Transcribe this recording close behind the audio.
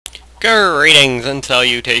Greetings and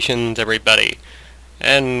salutations, everybody,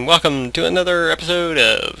 and welcome to another episode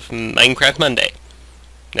of Minecraft Monday.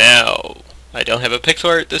 Now, I don't have a pixel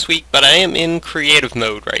art this week, but I am in creative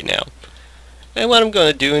mode right now. And what I'm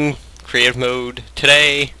going to do in creative mode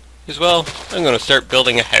today is, well, I'm going to start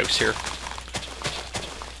building a house here.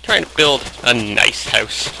 Trying to build a nice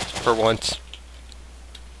house for once,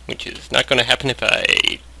 which is not going to happen if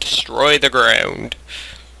I destroy the ground.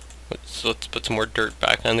 Let's put some more dirt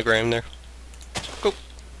back on the ground there. Go.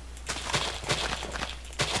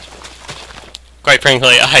 Quite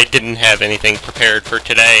frankly, I didn't have anything prepared for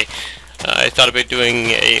today. I thought about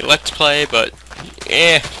doing a Let's Play, but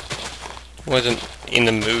wasn't in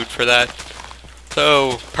the mood for that.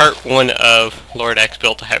 So, part 1 of Lord X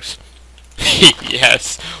Built a House.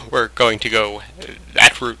 Yes, we're going to go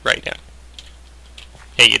that route right now.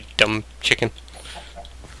 Hey, you dumb chicken.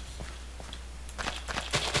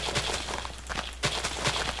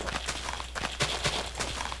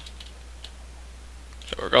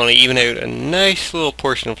 We're going to even out a nice little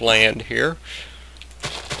portion of land here.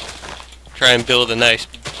 Try and build a nice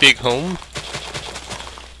big home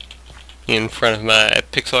in front of my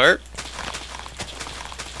pixel art.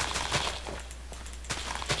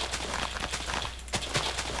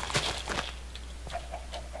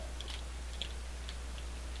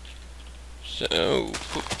 So,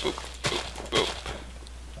 boop, boop, boop, boop.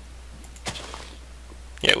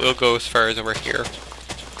 Yeah, we'll go as far as over here.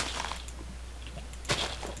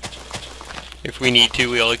 If we need to,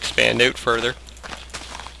 we'll expand out further.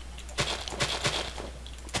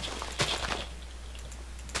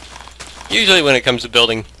 Usually when it comes to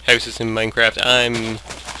building houses in Minecraft, I'm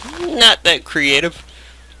not that creative.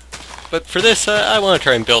 But for this, I want to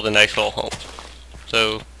try and build a nice little home.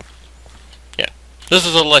 So, yeah. This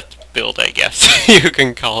is a let's build, I guess you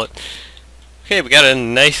can call it. Okay, we got a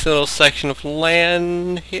nice little section of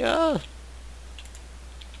land here.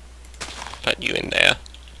 Put you in there.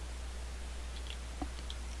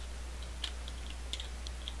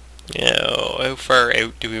 Now, how far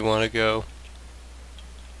out do we want to go?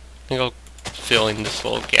 I think I'll fill in this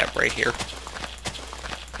little gap right here.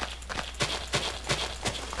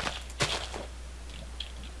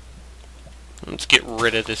 Let's get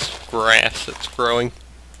rid of this grass that's growing.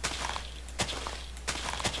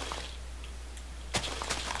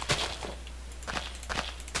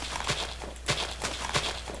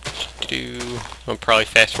 I'll probably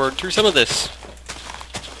fast forward through some of this.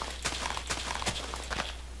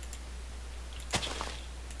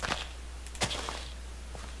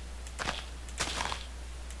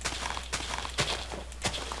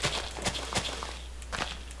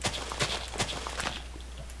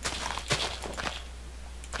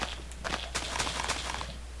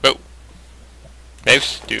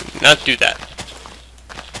 Mouse, do not do that.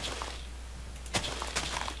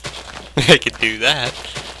 I could do that.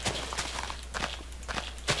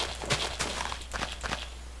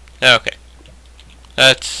 Okay.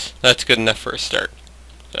 That's good enough for a start.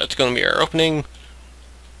 That's going to be our opening.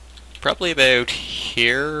 Probably about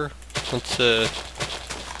here. Let's is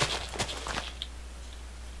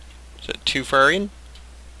that too far in?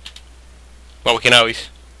 Well, we can always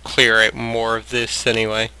clear out more of this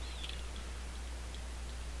anyway.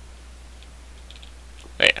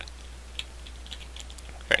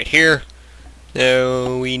 Right here.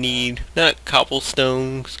 Now we need not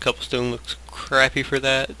cobblestone, because cobblestone looks crappy for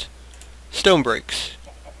that. Stone bricks.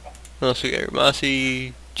 What else we got?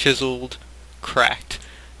 Mossy, chiseled, cracked.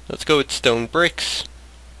 Let's go with stone bricks.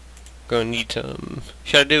 Gonna need some.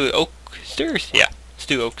 Should I do oak stairs? Yeah, let's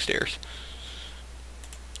do oak stairs.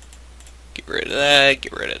 Get rid of that,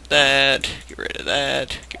 get rid of that, get rid of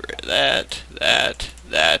that, get rid of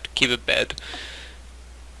that. Keep a bed.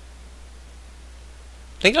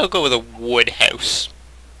 I think I'll go with a wood house.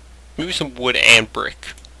 Maybe some wood and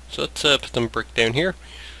brick. So let's put some brick down here.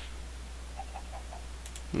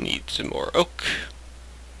 Need some more oak.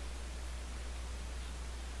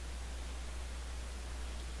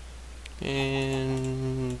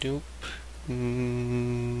 And nope.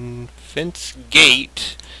 Fence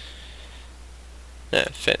gate.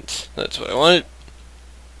 Fence. That's what I wanted.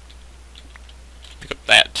 Pick up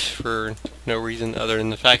that for no reason other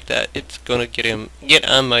than the fact that it's gonna get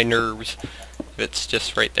on my nerves if it's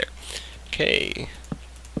just right there. Okay.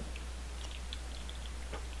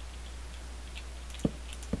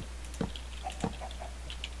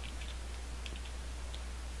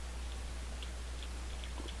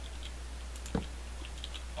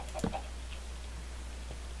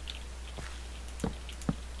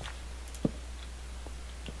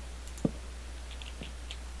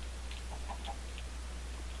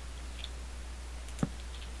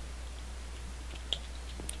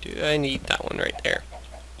 Do I need that one right there?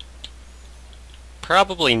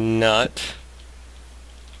 Probably not.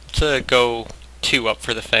 Let's go 2 up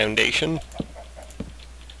for the foundation.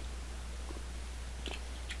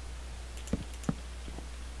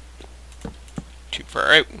 Too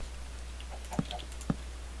far out.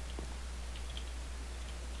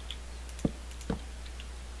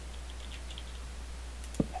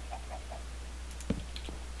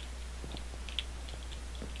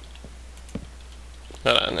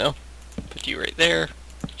 I don't know. Put you right there.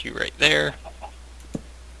 Put you right there.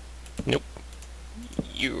 Nope.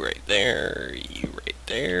 You right there. You right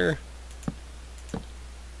there.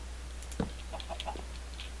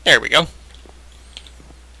 There we go.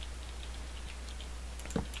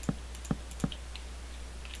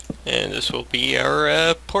 And this will be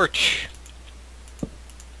our porch.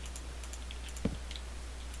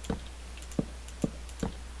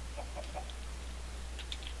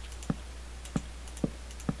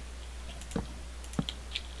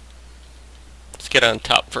 Let's get on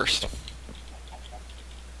top first.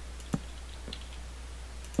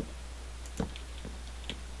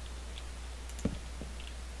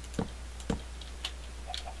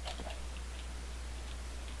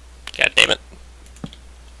 God damn it.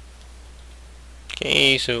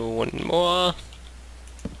 Okay, so one more.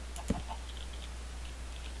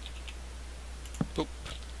 Boop.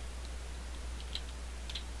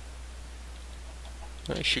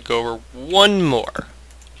 I should go over one more.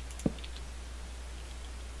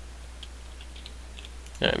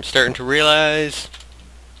 I'm starting to realize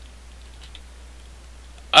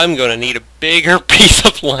I'm gonna need a bigger piece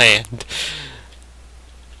of land.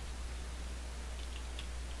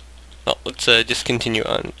 Well, let's just continue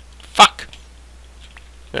on. Fuck!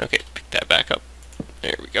 Okay, pick that back up.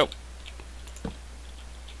 There we go.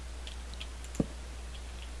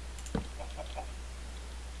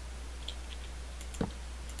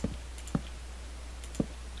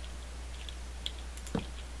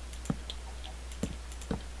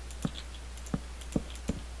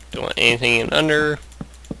 Don't want anything in under.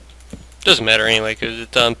 Doesn't matter anyway, because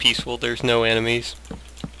it's on peaceful, there's no enemies.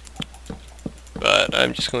 But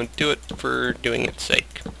I'm just going to do it for doing its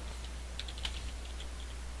sake.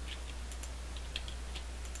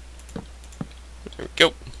 There we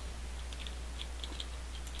go.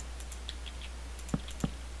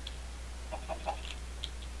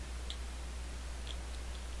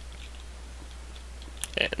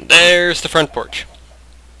 And there's the front porch.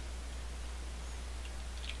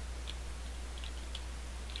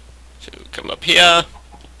 So come up here,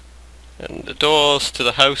 and the doors to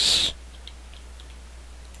the house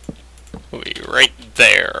will be right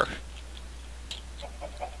there.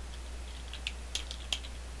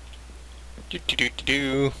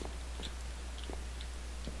 Do.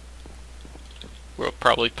 We'll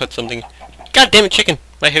probably put something. God damn it, chicken!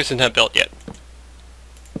 My house is not built yet.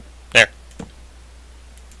 There.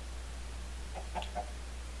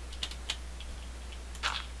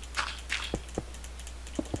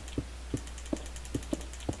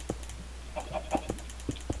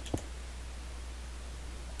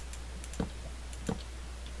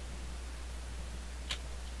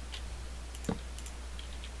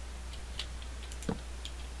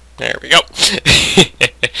 There we go.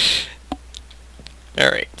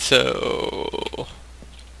 Alright, so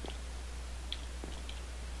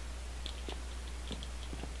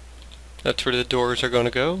that's where the doors are going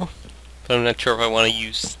to go. But I'm not sure if I want to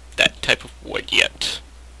use that type of wood yet.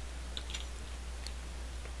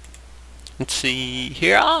 Let's see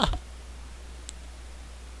here.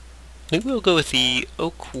 Maybe we'll go with the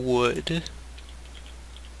oak wood.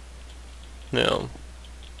 No.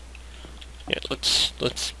 Yeah, let's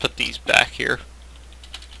put these back here.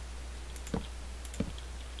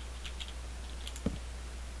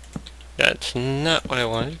 That's not what I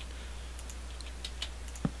wanted.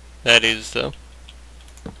 That is, though.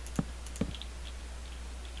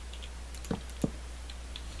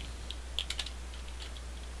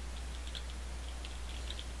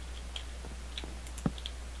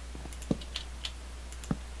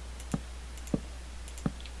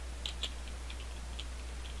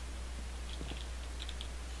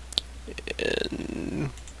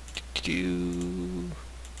 And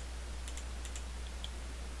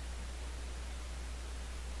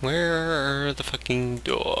where are the fucking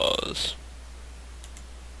doors?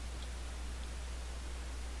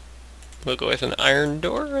 We'll go with an iron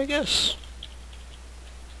door, I guess.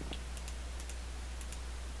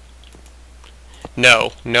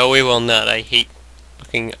 No, we will not. I hate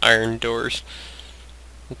fucking iron doors.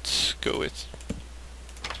 Let's go with...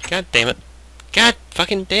 God damn it. God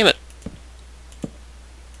fucking damn it.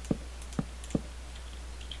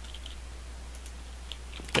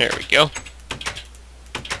 There we go.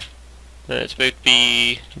 And it's about to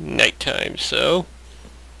be nighttime, so...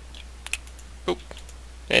 Boop.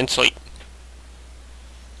 And sleep.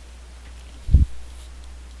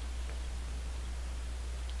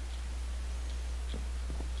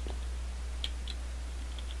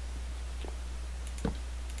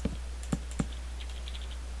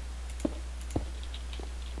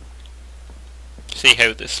 See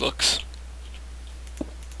how this looks.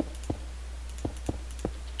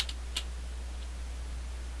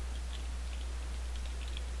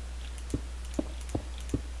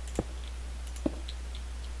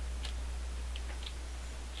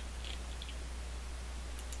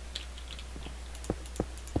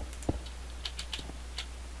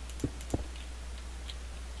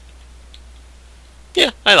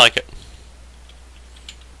 Yeah, I like it.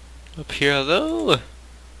 Up here though,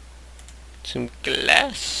 some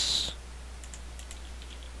glass.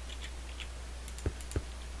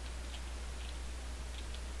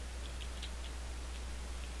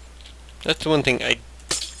 That's the one thing I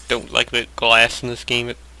don't like about glass in this game.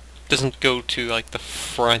 It doesn't go to like the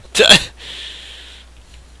front.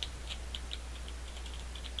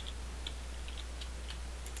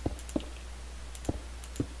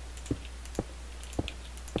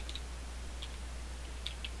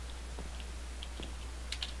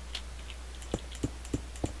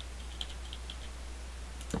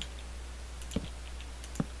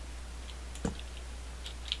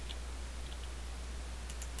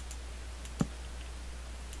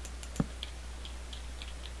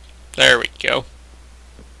 There we go.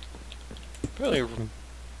 Probably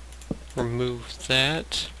remove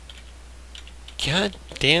that. God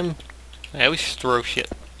damn. I always throw shit.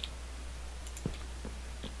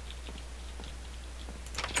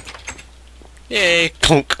 Yay,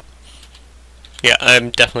 clunk. Yeah, I'm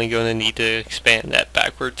definitely going to need to expand that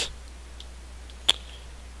backwards.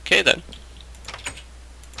 Okay then.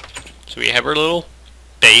 So we have our little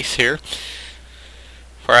base here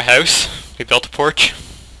for our house. We built a porch.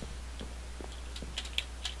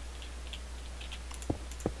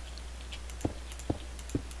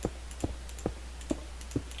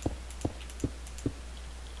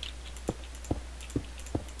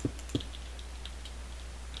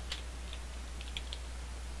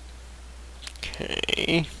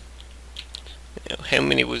 Okay. Now, how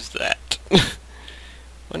many was that?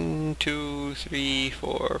 1, 2, 3,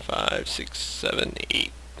 4, 5, 6, 7,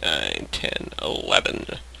 8, 9, 10, 11.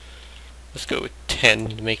 Let's go with 10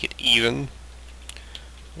 to make it even.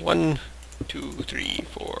 1, 2, 3,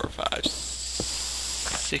 4, 5,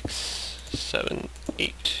 6, 7,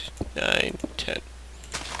 8, 9, 10.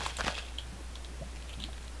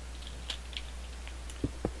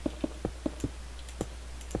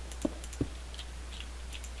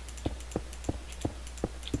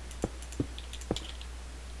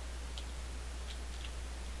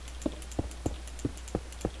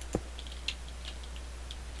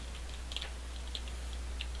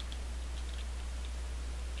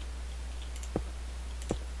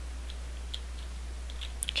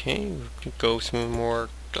 Okay, we can go some more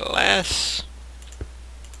glass.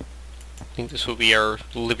 I think this will be our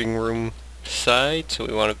living room side, so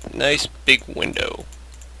we want a nice big window.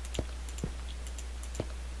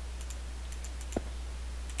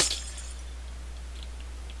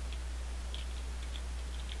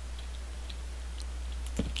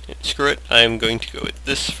 And screw it, I'm going to go with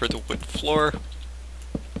this for the wood floor.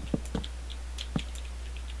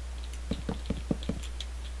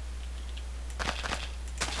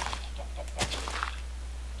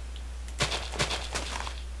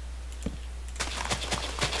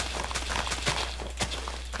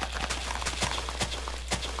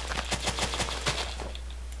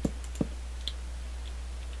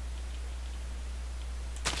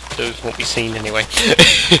 Those won't be seen anyway.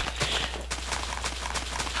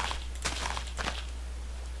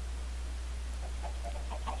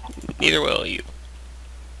 Neither will you.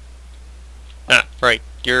 Ah, right.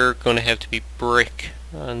 You're going to have to be brick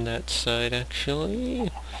on that side,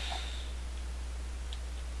 actually.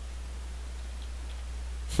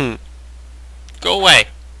 Go away.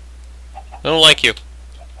 I don't like you. I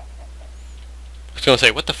was going to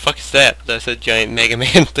say, what the fuck is that? That's a giant Mega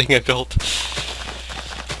Man thing I built.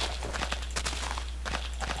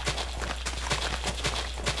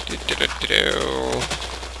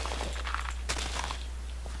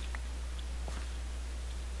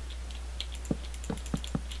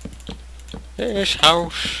 There's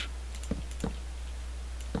house.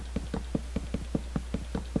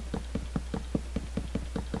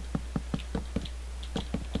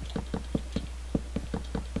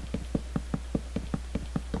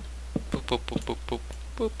 Boop, boop, boop, boop, boop,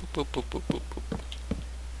 boop, boop, boop, boop, boop, boop.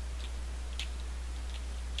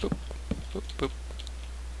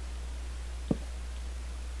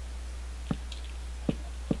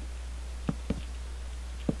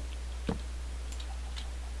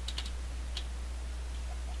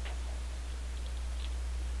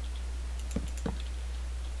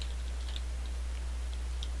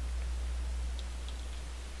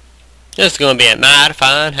 This is going to be a mighty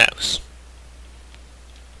fine house.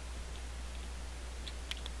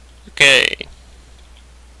 Okay.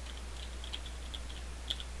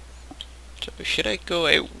 So should I go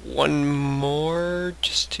out one more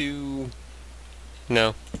just to...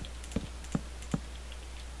 No.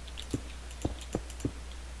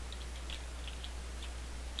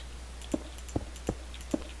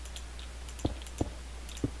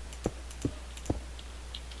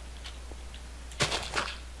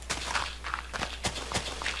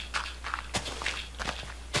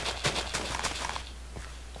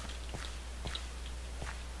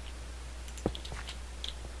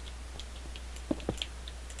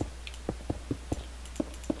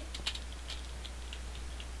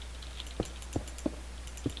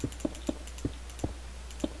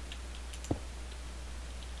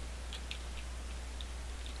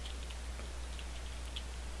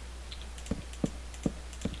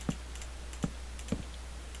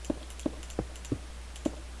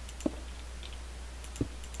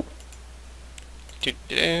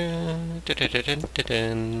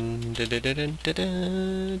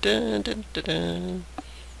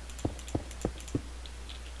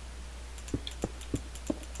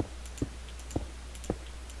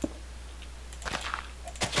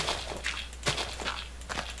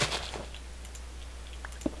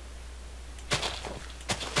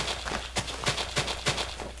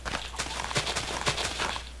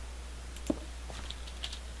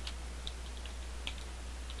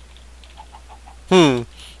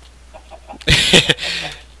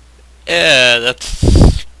 Yeah,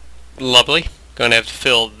 that's lovely. Gonna have to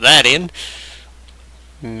fill that in.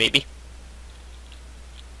 Maybe.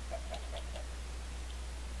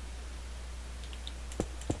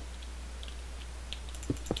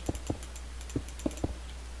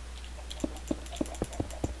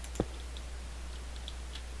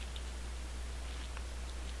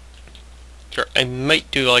 Sure, I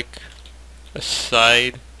might do like a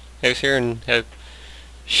side house here and have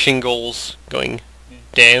shingles going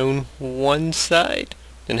down one side,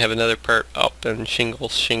 then have another part up and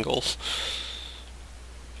shingles.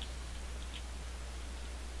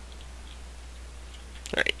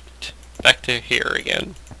 Alright, back to here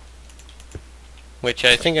again. Which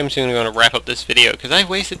I think I'm soon going to wrap up this video, because I've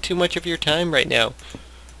wasted too much of your time right now.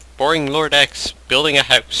 Boring Lord X building a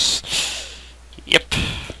house. Yep.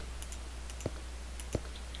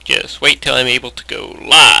 Just wait till I'm able to go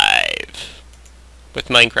live with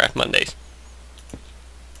Minecraft Mondays.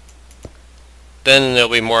 Then there'll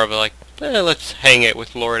be more of a like, let's hang out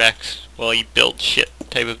with Lord X while you build shit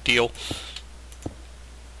type of deal.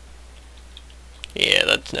 Yeah,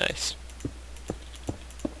 that's nice.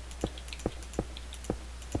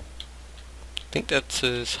 I think that's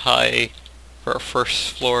as high for our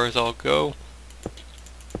first floor as I'll go.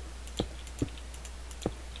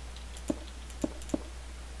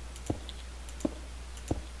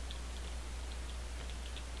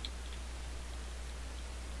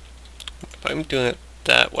 If I'm doing it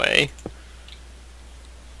that way,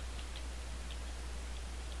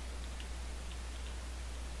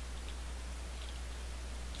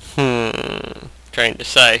 trying to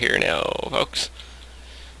decide here now, folks,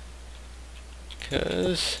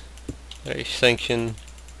 because I sanction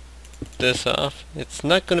this off. It's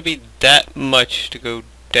not going to be that much to go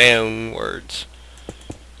downwards.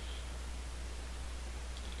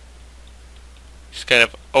 It's kind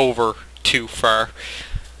of over too far.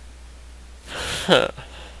 Huh.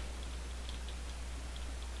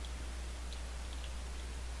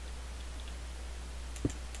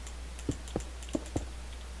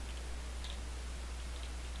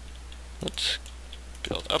 Let's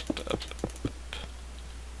build up.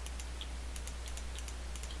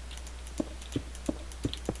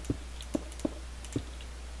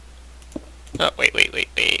 Oh, wait.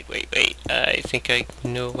 I think I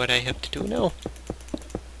know what I have to do now.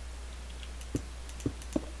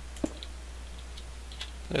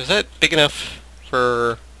 Is that big enough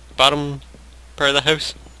for the bottom part of the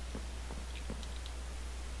house?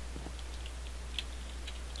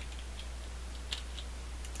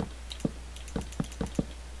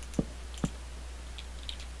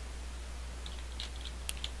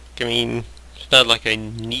 I mean, it's not like I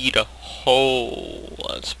need a whole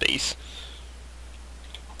lot of space.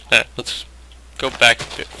 Let's go back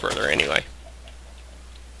a bit further anyway.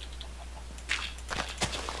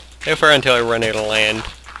 How far until I run out of land?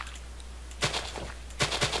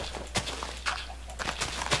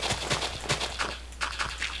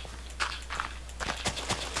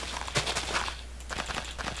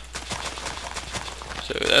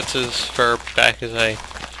 So that's as far back as I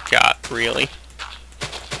got, really.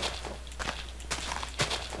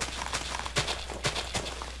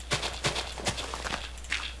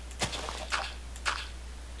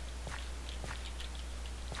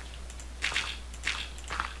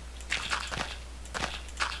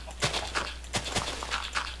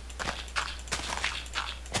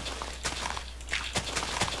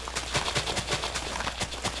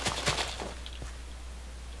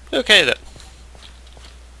 Okay then.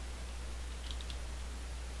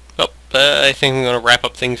 Well, I think I'm going to wrap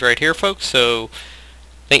up things right here, folks. So,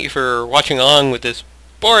 thank you for watching along with this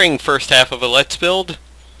boring first half of a Let's Build.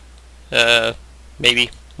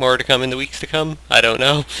 Maybe more to come in the weeks to come. I don't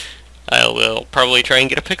know. I will probably try and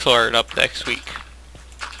get a pixel art up next week.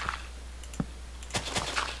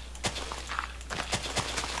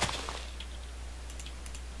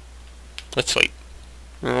 Let's sleep.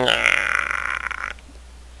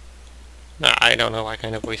 I don't know what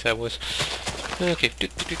kind of voice that was. Okay.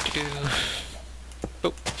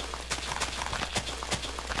 Oh.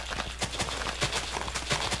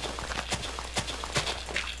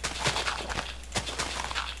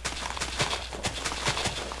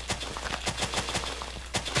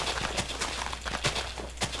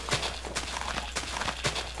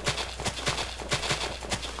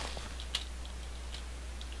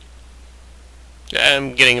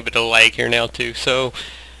 I'm getting a bit of lag here now too, so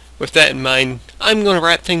with that in mind, I'm going to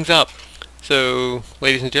wrap things up. So,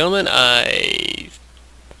 ladies and gentlemen, I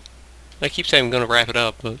keep saying I'm going to wrap it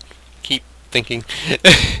up, but keep thinking,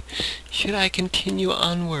 should I continue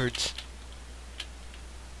onwards?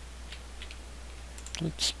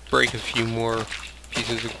 Let's break a few more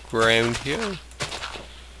pieces of ground here.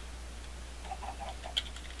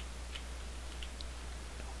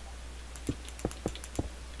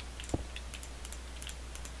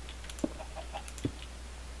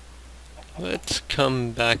 Let's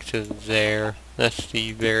come back to there. That's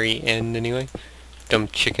the very end anyway. Dumb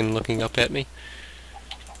chicken looking up at me.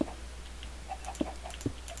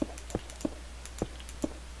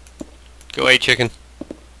 Go away, chicken.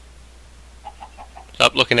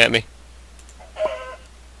 Stop looking at me.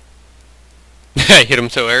 I hit him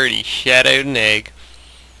so hard he shat out an egg.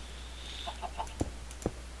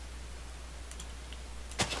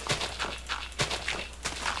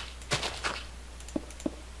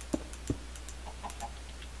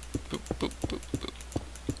 Boop, boop, boop, boop.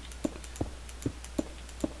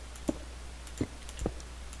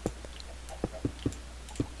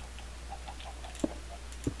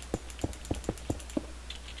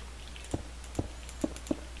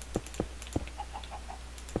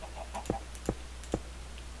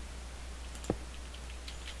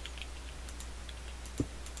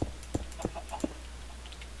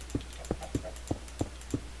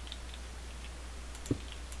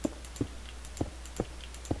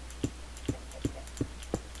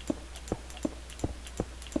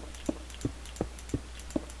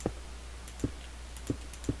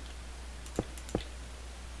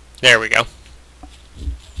 There we go.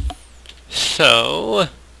 So,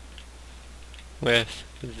 with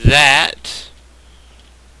that,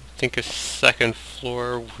 I think a second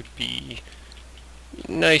floor would be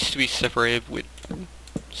nice to be separated with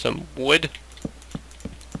some wood.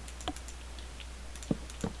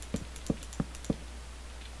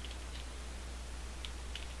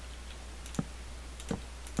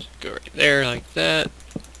 Just go right there like that.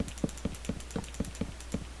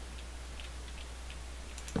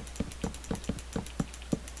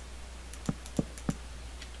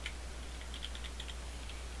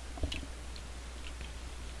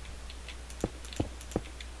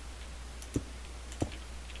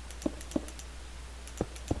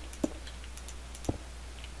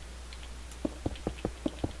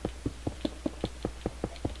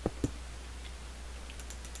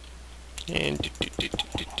 And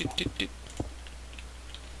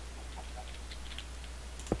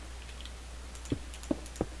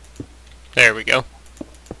there we go.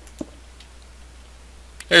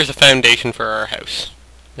 There's a foundation for our house.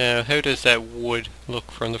 Now, how does that wood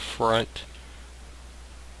look from the front?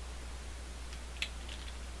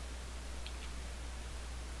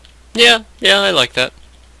 Yeah, I like that.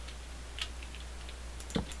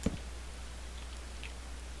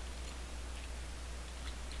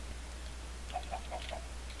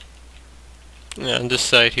 Yeah, on this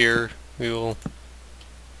side here, we will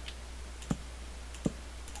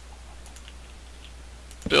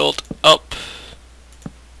build up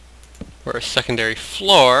for a secondary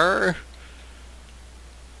floor.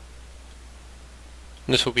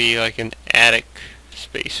 And this will be like an attic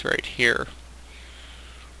space right here.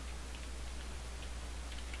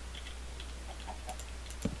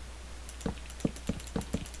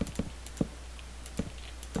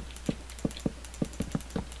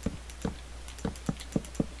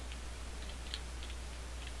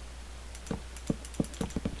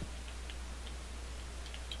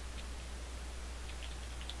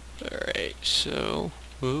 Alright, so,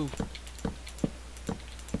 ooh.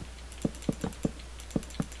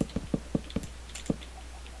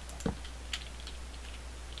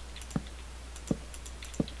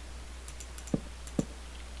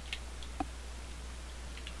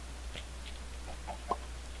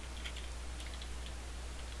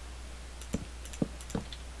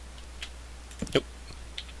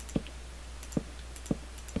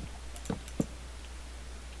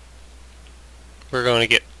 we're going to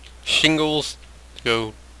get shingles to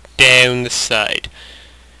go down the side.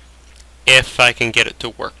 If I can get it to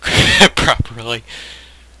work properly.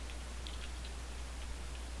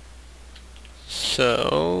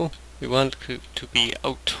 So, we want it to be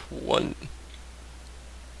out one.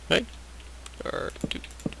 Right? Or two.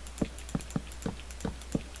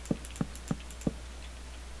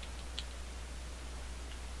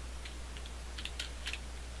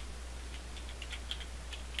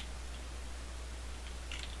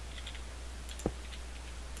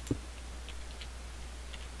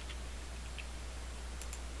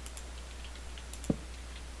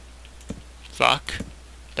 Fuck.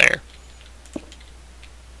 There.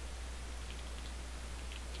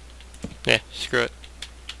 Yeah, screw it.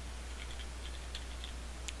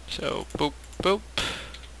 So, boop, boop,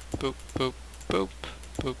 boop, boop, boop,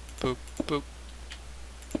 boop, boop, boop,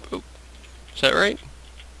 boop. Is that right?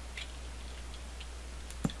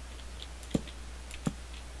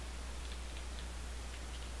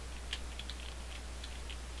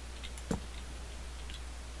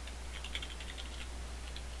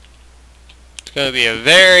 It's going to be a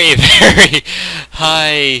very, very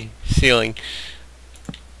high ceiling.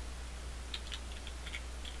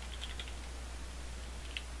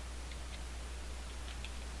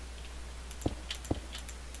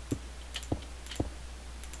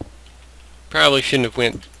 Probably shouldn't have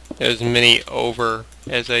went as many over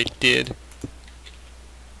as I did.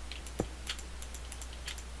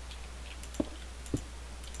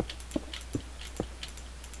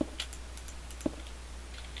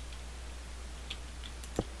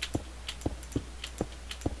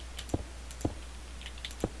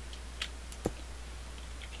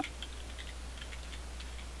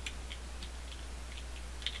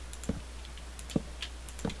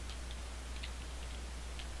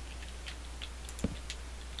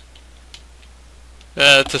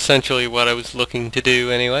 That's essentially what I was looking to do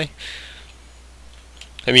anyway.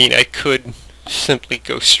 I mean, I could simply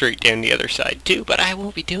go straight down the other side too, but I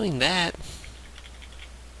won't be doing that.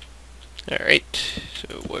 Alright,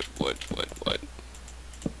 so what?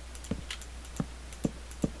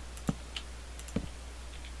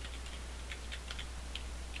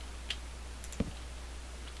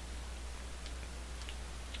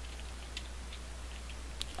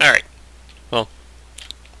 Alright, well,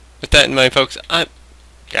 with that in mind, folks,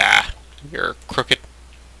 you're crooked.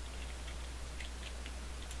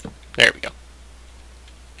 There we go.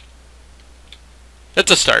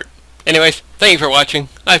 That's a start. Anyways, thank you for watching.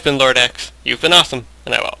 I've been Lord X. You've been awesome,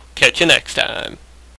 and I will catch you next time.